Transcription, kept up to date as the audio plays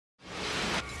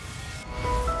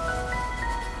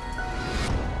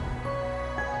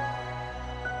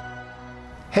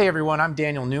Hey everyone, I'm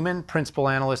Daniel Newman, Principal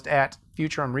Analyst at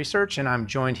Futurum Research, and I'm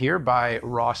joined here by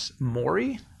Ross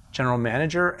Mauri, General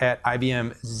Manager at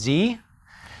IBM Z.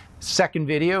 Second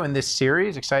video in this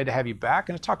series. Excited to have you back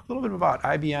and to talk a little bit about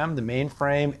IBM, the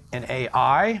mainframe, and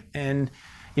AI. And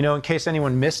in case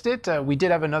anyone missed it, we did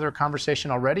have another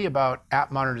conversation already about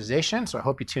app modernization, so I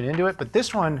hope you tune into it. But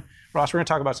this one, Ross, we're going to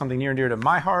talk about something near and dear to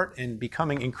my heart and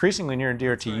becoming increasingly near and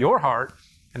dear to your heart,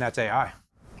 and that's AI.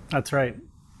 That's right.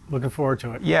 Looking forward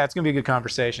to it. Yeah, it's going to be a good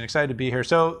conversation. Excited to be here.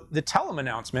 So the Telum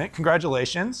announcement,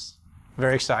 congratulations.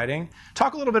 Very exciting.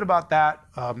 Talk a little bit about that.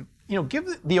 Give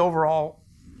the overall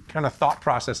kind of thought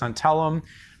process on Telum,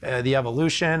 the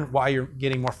evolution, why you're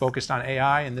getting more focused on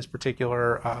AI in this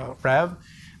particular rev,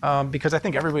 because I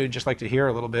think everybody would just like to hear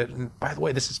a little bit. And by the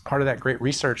way, this is part of that great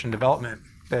research and development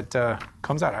that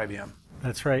comes out of IBM.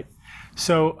 That's right.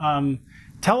 So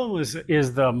Telum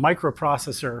is the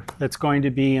microprocessor that's going to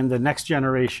be in the next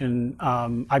generation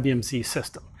IBM Z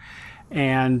system.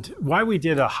 And why we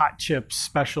did a hot chip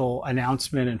special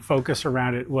announcement and focus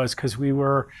around it was because we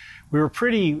were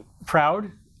pretty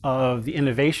proud of the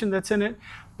innovation that's in it,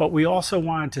 but we also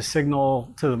wanted to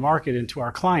signal to the market and to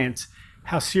our clients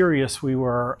how serious we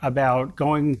were about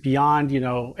going beyond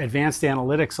advanced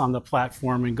analytics on the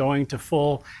platform and going to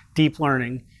full deep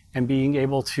learning and being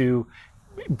able to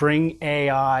bring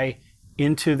AI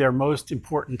into their most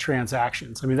important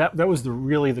transactions. I mean, that was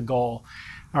really the goal.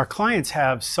 Our clients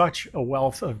have such a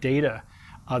wealth of data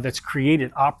that's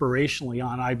created operationally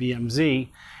on IBM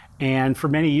Z. And for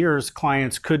many years,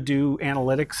 clients could do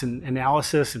analytics and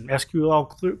analysis and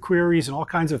SQL queries and all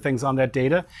kinds of things on that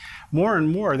data. More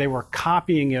and more, they were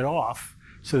copying it off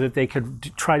so that they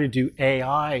could try to do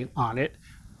AI on it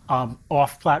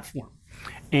off platform.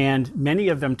 And many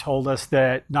of them told us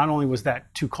that not only was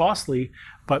that too costly,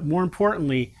 but more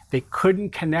importantly, they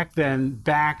couldn't connect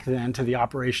back to the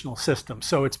operational system.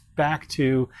 So it's back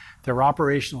to their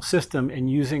operational system and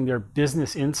using their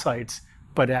business insights,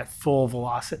 but at full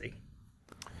velocity.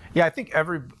 Yeah, I think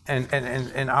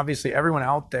and obviously everyone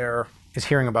out there is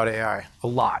hearing about AI, a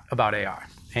lot about AI.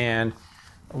 And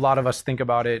a lot of us think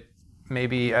about it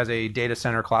maybe as a data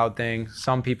center cloud thing.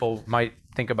 Some people might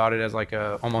think about it as like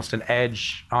almost an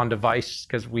edge on device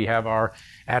because we have our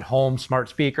at-home smart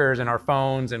speakers and our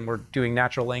phones and we're doing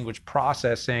natural language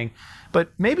processing, but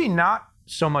maybe not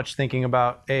so much thinking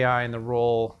about AI and the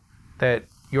role that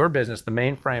your business, the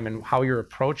mainframe, and how you're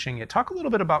approaching it. Talk a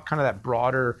little bit about kind of that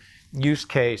broader use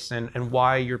case and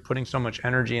why you're putting so much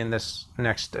energy in this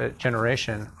next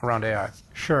generation around AI.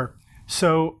 Sure.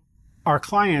 So our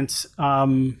clients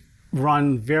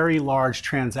run very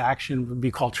large would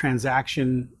be called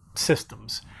transaction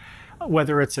systems.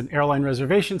 Whether it's an airline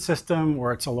reservation system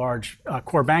or it's a large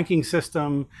core banking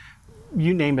system,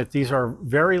 you name it, these are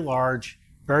very large,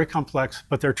 very complex,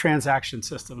 but they're transaction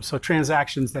systems. So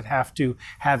transactions that have to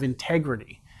have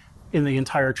integrity in the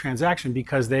entire transaction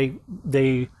because they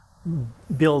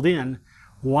build in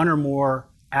one or more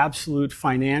absolute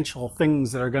financial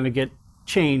things that are going to get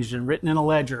changed and written in a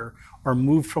ledger or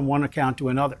moved from one account to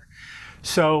another.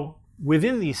 So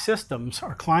within these systems,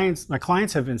 my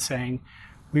clients have been saying,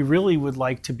 we really would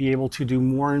like to be able to do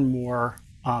more and more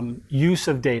use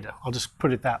of data. I'll just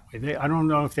put it that way. I don't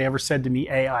know if they ever said to me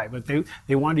AI, but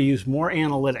they want to use more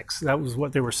analytics. That was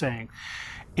what they were saying.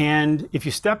 And if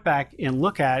you step back and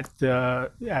look at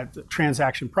the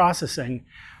transaction processing,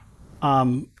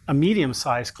 a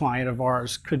medium-sized client of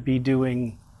ours could be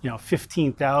doing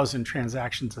 15,000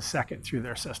 transactions a second through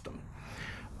their system.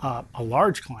 A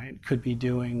large client could be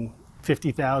doing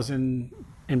 50,000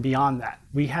 and beyond that.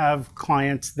 We have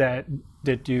clients that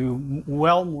do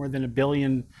well more than 1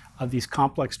 billion of these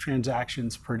complex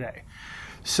transactions per day.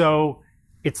 So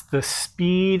it's the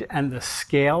speed and the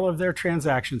scale of their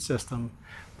transaction system,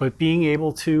 but being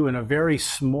able to, in a very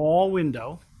small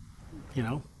window,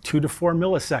 2 to 4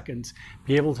 milliseconds,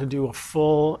 be able to do a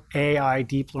full AI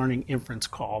deep learning inference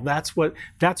call. That's what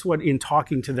in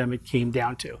talking to them it came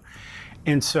down to.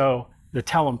 And so the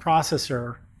Telum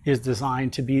processor is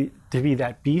designed to be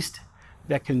that beast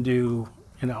that can do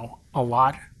a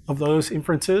lot of those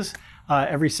inferences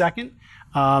every second.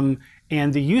 And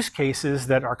the use cases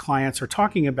that our clients are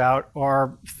talking about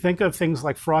are, think of things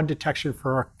like fraud detection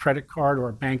for a credit card or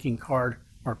a banking card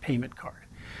or a payment card.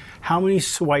 How many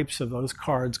swipes of those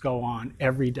cards go on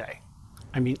every day?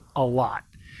 I mean, a lot.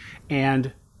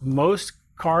 And most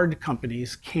card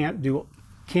companies can't do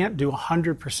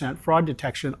 100% fraud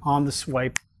detection on the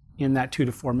swipe in that 2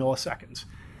 to 4 milliseconds.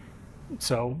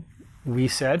 So we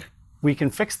said we can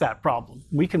fix that problem.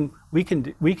 We can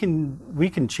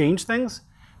change things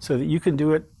so that you can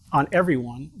do it on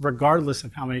everyone, regardless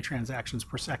of how many transactions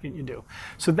per second you do.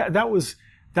 So that was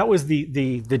that was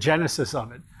the genesis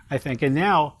of it, I think. And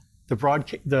now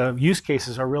the use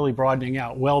cases are really broadening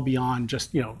out well beyond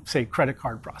just, say, credit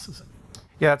card processing.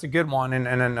 Yeah, that's a good one. And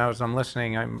then as I'm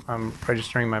listening, I'm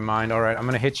registering in my mind. All right, I'm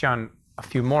going to hit you on a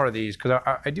few more of these because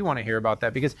I do want to hear about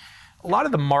that, because a lot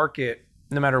of the market,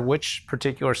 no matter which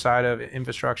particular side of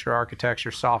infrastructure,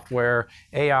 architecture, software,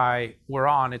 AI we're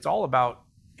on, it's all about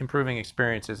improving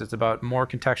experiences. It's about more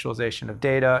contextualization of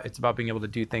data. It's about being able to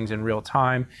do things in real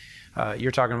time. You're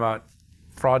talking about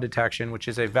fraud detection, which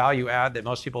is a value add that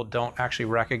most people don't actually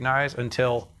recognize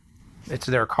until it's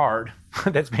their card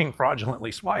that's being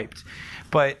fraudulently swiped.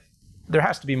 But there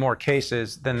has to be more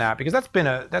cases than that, because that's been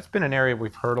an area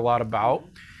we've heard a lot about.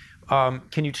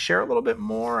 Can you share a little bit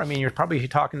more? I mean, you're probably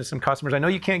talking to some customers. I know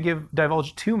you can't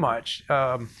divulge too much,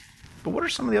 but what are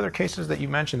some of the other cases that you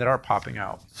mentioned that are popping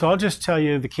out? So I'll just tell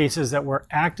you the cases that we're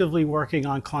actively working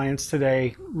on clients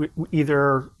today.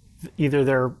 Either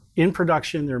they're in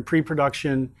production, they're in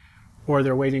pre-production, or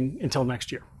they're waiting until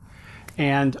next year.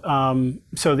 And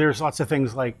so there's lots of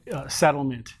things like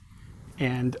settlement,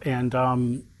 but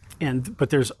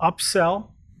there's upsell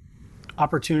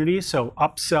opportunities, so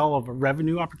upsell of a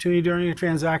revenue opportunity during a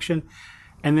transaction.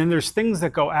 And then there's things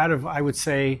that go out of, I would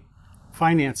say,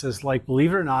 finances, like,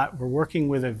 believe it or not, we're working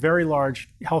with a very large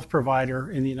health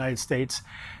provider in the United States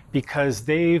because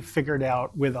they've figured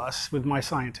out with us, with my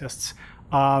scientists,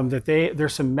 that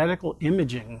there's some medical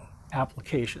imaging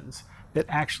applications that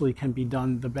actually can be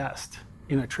done the best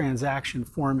in a transaction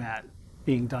format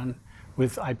being done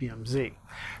with IBM Z.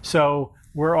 So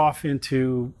we're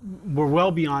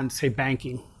well beyond, say,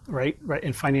 banking, right,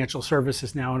 and financial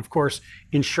services now, and of course,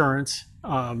 insurance,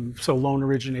 so loan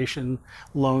origination,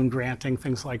 loan granting,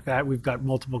 things like that. We've got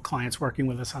multiple clients working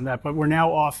with us on that, but we're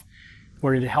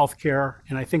into healthcare,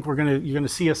 and I think you're gonna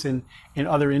see us in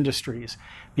other industries,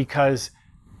 because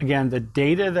again, the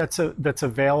data that's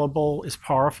available is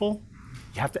powerful.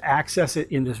 You have to access it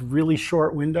in this really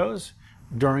short windows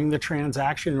during the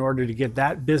transaction in order to get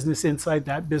that business insight,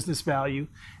 that business value,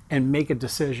 and make a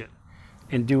decision,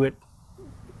 and do it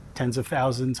tens of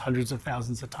thousands, hundreds of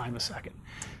thousands of times a second.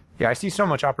 Yeah, I see so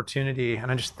much opportunity,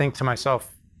 and I just think to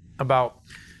myself about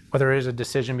whether it is a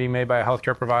decision being made by a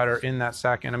healthcare provider in that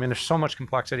second. I mean, there's so much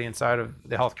complexity inside of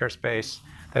the healthcare space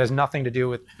that has nothing to do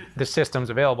with the systems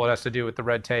available. It has to do with the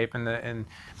red tape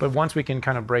but once we can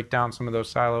kind of break down some of those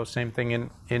silos, same thing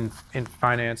in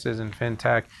finances and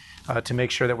fintech, to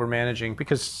make sure that we're managing,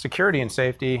 because security and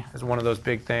safety is one of those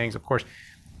big things. Of course,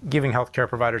 giving healthcare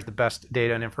providers the best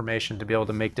data and information to be able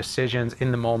to make decisions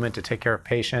in the moment to take care of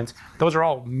patients. Those are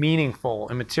all meaningful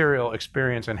and material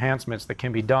experience enhancements that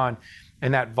can be done.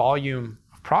 And that volume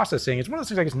of processing is one of those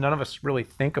things I guess none of us really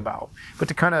think about. But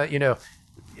to kind of,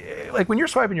 like when you're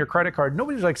swiping your credit card,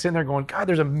 nobody's like sitting there going, God,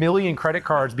 there's 1 million credit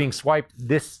cards being swiped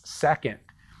this second.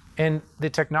 And the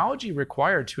technology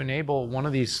required to enable one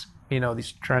of these,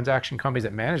 these transaction companies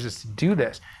that manages to do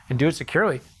this and do it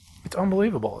securely, it's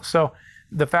unbelievable. So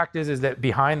the fact is that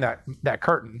behind that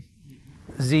curtain,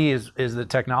 Z is the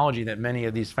technology that many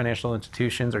of these financial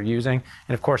institutions are using.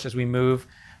 And of course, as we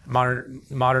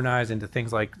modernize into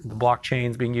things like the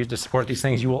blockchains being used to support these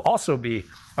things, you will also be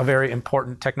a very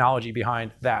important technology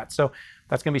behind that. So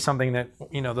that's going to be something that,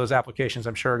 those applications,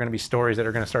 I'm sure, are going to be stories that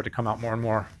are going to start to come out more and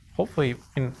more, hopefully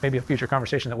in maybe a future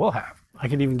conversation that we'll have. I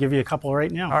can even give you a couple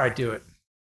right now. All right, do it.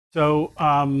 So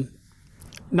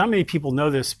not many people know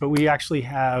this, but we actually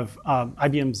have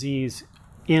IBM Zs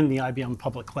in the IBM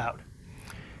Public Cloud.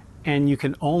 And you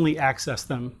can only access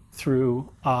them through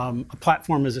a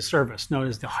platform as a service known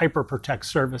as the HyperProtect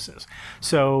services.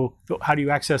 So how do you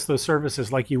access those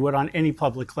services like you would on any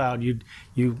public cloud?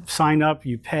 You sign up,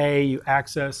 you pay, you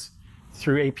access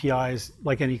through APIs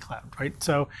like any cloud, right?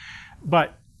 So,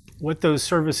 but what those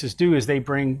services do is they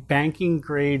bring banking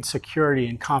grade security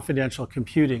and confidential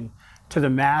computing to the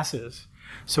masses.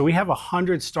 So we have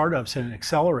 100 startups in an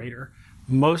accelerator.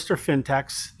 Most are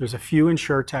fintechs. There's a few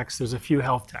insurtechs. There's a few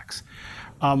health techs.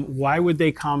 Why would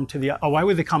they come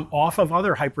off of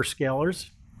other hyperscalers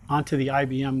onto the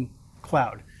IBM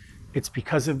cloud? It's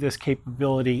because of this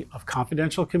capability of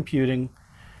confidential computing,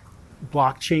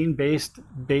 blockchain-based,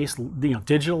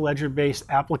 digital ledger-based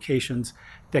applications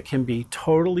that can be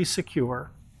totally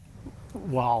secure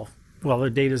while the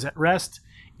data's at rest,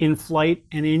 in flight,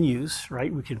 and in use.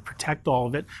 Right? We can protect all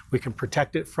of it. We can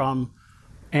protect it from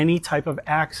any type of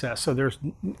access. So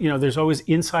there's always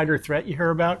insider threat you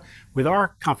hear about. With our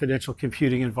confidential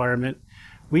computing environment,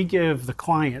 we give the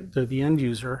client, the end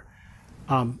user,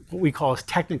 what we call as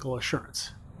technical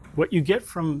assurance. What you get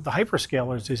from the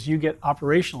hyperscalers is you get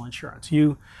operational insurance.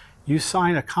 You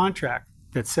sign a contract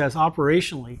that says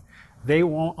operationally they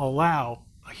won't allow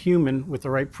a human with the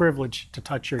right privilege to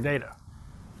touch your data.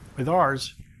 With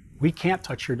ours, we can't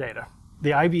touch your data.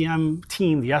 The IBM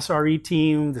team, the SRE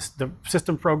team, the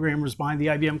system programmers behind the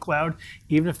IBM Cloud,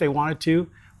 even if they wanted to,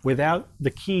 without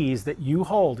the keys that you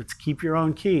hold, it's keep your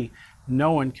own key,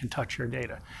 no one can touch your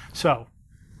data. So,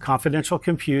 confidential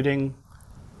computing,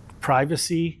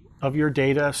 privacy of your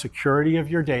data, security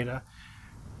of your data,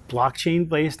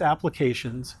 blockchain-based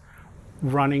applications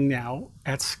running now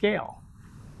at scale.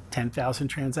 10,000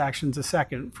 transactions a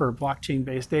second for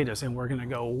blockchain-based data, and we're going to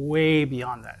go way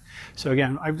beyond that. So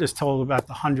again, I've just told about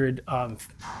the 100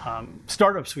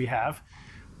 startups we have,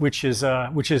 which is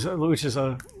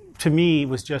to me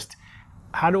was just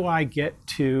how do I get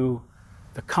to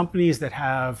the companies that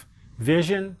have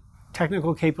vision,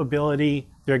 technical capability,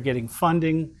 they're getting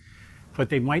funding, but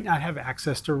they might not have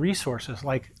access to resources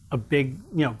like a big,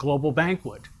 global bank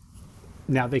would.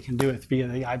 Now they can do it via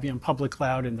the IBM Public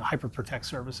Cloud and the HyperProtect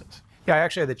services. Yeah, I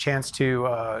actually had the chance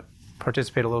to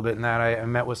participate a little bit in that. I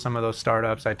met with some of those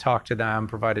startups. I talked to them,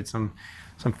 provided some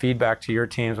feedback to your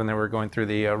teams when they were going through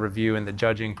the review and the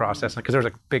judging process, because there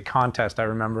was a big contest, I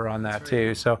remember, on that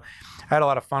too. So I had a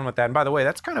lot of fun with that. And by the way,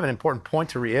 that's kind of an important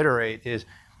point to reiterate is,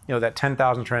 that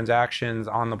 10,000 transactions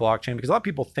on the blockchain, because a lot of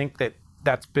people think that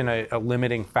that's been a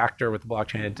limiting factor with the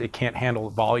blockchain. It can't handle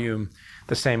volume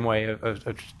the same way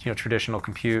of traditional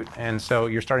compute. And so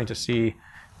you're starting to see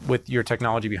with your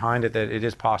technology behind it that it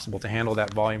is possible to handle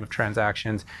that volume of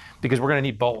transactions, because we're going to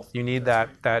need both. You need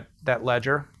that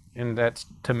ledger and that's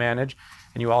to manage,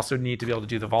 and you also need to be able to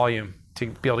do the volume to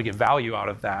be able to get value out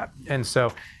of that. And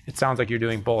so it sounds like you're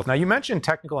doing both. Now you mentioned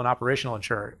technical and operational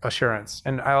assurance,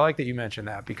 and I like that you mentioned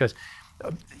that because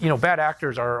bad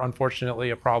actors are unfortunately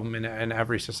a problem in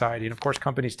every society. And of course,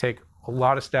 companies take a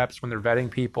lot of steps when they're vetting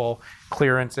people,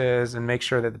 clearances, and make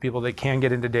sure that the people that can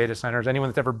get into data centers, anyone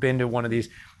that's ever been to one of these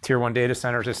tier 1 data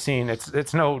centers has seen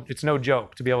it's no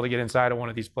joke to be able to get inside of one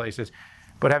of these places.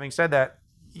 But having said that,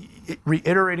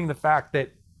 reiterating the fact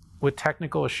that with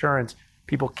technical assurance,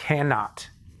 people cannot.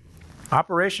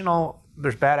 Operational,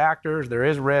 there's bad actors, there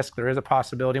is risk, there is a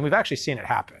possibility, and we've actually seen it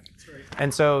happen. Right.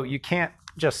 And so you can't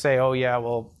just say, oh yeah,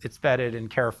 well, it's vetted and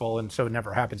careful, and so it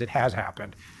never happens. It has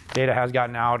happened. Data has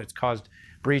gotten out, it's caused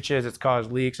breaches, it's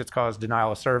caused leaks, it's caused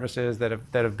denial of services that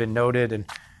have been noted, and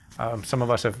some of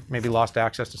us have maybe lost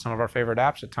access to some of our favorite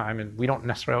apps at time, and we don't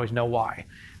necessarily always know why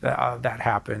that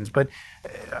happens. But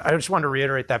I just wanted to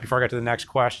reiterate that before I got to the next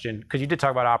question, because you did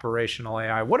talk about operational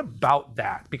AI. What about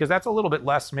that? Because that's a little bit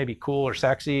less maybe cool or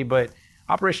sexy, but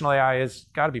operational AI has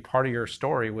got to be part of your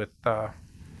story with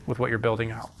what you're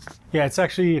building out. Yeah, it's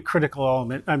actually a critical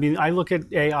element. I mean, I look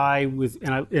at AI in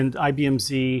IBM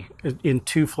Z in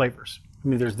two flavors. I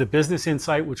mean, there's the business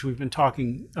insight, which we've been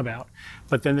talking about,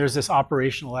 but then there's this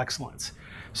operational excellence.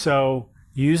 So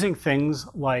using things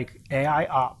like AI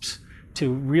ops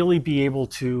to really be able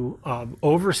to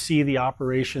oversee the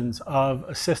operations of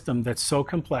a system that's so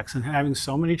complex and having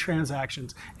so many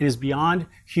transactions, it is beyond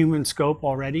human scope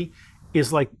already,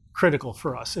 is like critical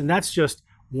for us. And that's just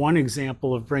one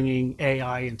example of bringing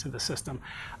AI into the system.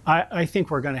 I think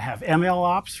we're going to have ML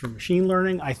ops for machine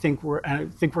learning. I think we're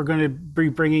going to be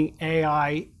bringing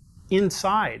AI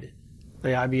inside the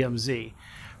IBM Z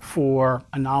for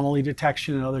anomaly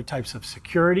detection and other types of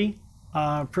security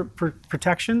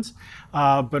protections,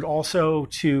 but also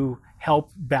to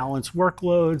help balance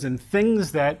workloads and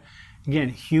things that, again,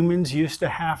 humans used to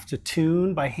have to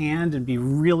tune by hand and be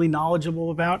really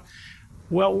knowledgeable about.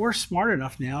 Well, we're smart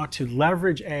enough now to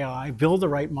leverage AI, build the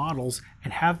right models,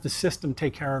 and have the system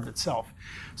take care of itself.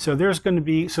 So there's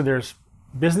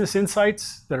business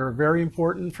insights that are very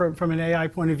important from an AI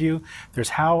point of view. There's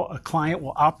how a client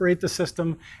will operate the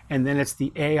system, and then it's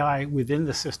the AI within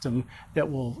the system that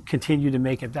will continue to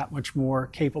make it that much more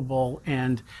capable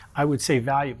and, I would say,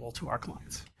 valuable to our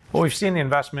clients. Well, we've seen the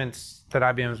investments that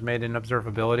IBM's made in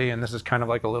observability, and this is kind of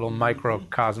like a little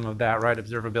microcosm of that, right?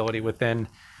 Observability within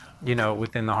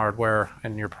the hardware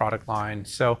and your product line.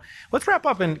 So let's wrap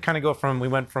up and kind of we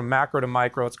went from macro to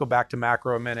micro. Let's go back to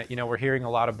macro a minute. We're hearing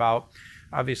a lot about,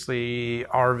 obviously,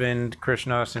 Arvind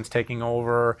Krishna, since taking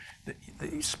over,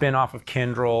 the spin-off of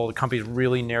Kyndryl. The company's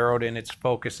really narrowed in its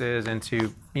focuses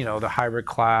into, the hybrid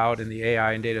cloud and the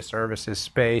AI and data services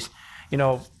space.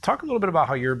 Talk a little bit about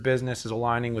how your business is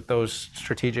aligning with those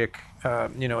strategic,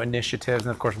 initiatives,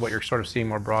 and of course, what you're sort of seeing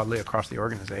more broadly across the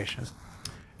organization.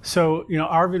 So,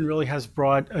 Arvind really has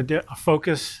brought a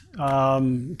focus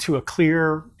to a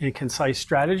clear and concise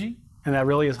strategy, and that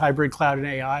really is hybrid cloud and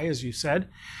AI, as you said.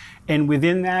 And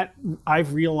within that, I've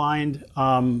realigned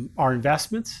our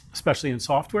investments, especially in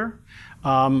software,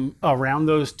 around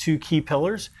those two key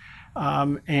pillars.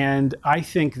 And I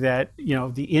think that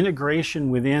the integration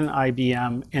within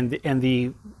IBM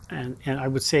and I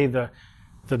would say the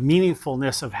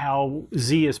meaningfulness of how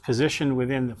Z is positioned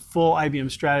within the full IBM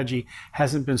strategy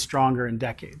hasn't been stronger in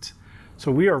decades.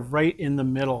 So we are right in the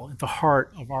middle, at the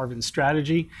heart of Arvind's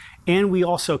strategy, and we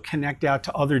also connect out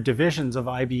to other divisions of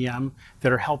IBM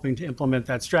that are helping to implement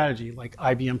that strategy, like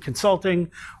IBM Consulting,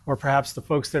 or perhaps the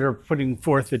folks that are putting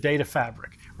forth the data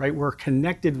fabric, right? We're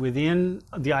connected within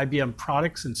the IBM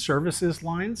products and services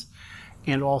lines,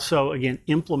 and also, again,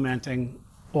 implementing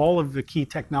all of the key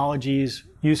technologies,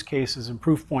 use cases, and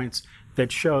proof points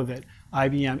that show that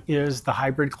IBM is the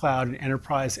hybrid cloud and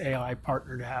enterprise AI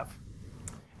partner to have.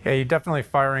 Yeah, you're definitely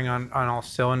firing on all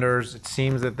cylinders. It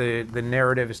seems that the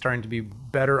narrative is starting to be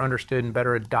better understood and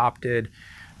better adopted.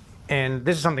 And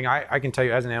this is something I can tell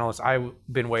you as an analyst, I've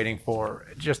been waiting for,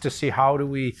 just to see how do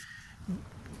we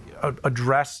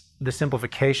address the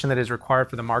simplification that is required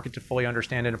for the market to fully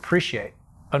understand and appreciate.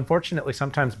 Unfortunately,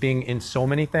 sometimes being in so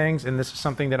many things, and this is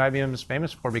something that IBM is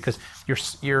famous for, because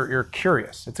you're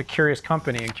curious. It's a curious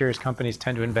company, and curious companies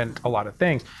tend to invent a lot of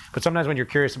things. But sometimes when you're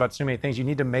curious about so many things, you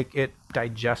need to make it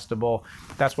digestible.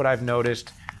 That's what I've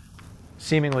noticed.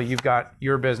 Seemingly, you've got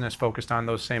your business focused on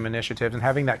those same initiatives, and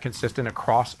having that consistent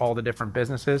across all the different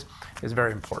businesses is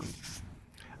very important.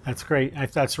 That's great.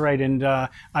 That's right. And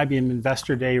IBM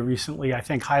Investor Day recently, I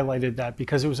think, highlighted that,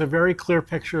 because it was a very clear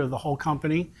picture of the whole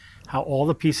company, how all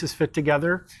the pieces fit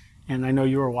together. And I know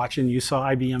you were watching, you saw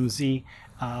IBM Z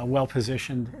well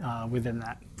positioned within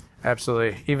that.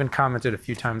 Absolutely. Even commented a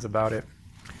few times about it.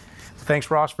 Thanks,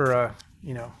 Ross, for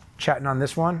chatting on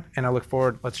this one. And I look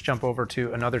forward, let's jump over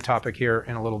to another topic here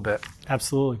in a little bit.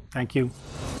 Absolutely. Thank you.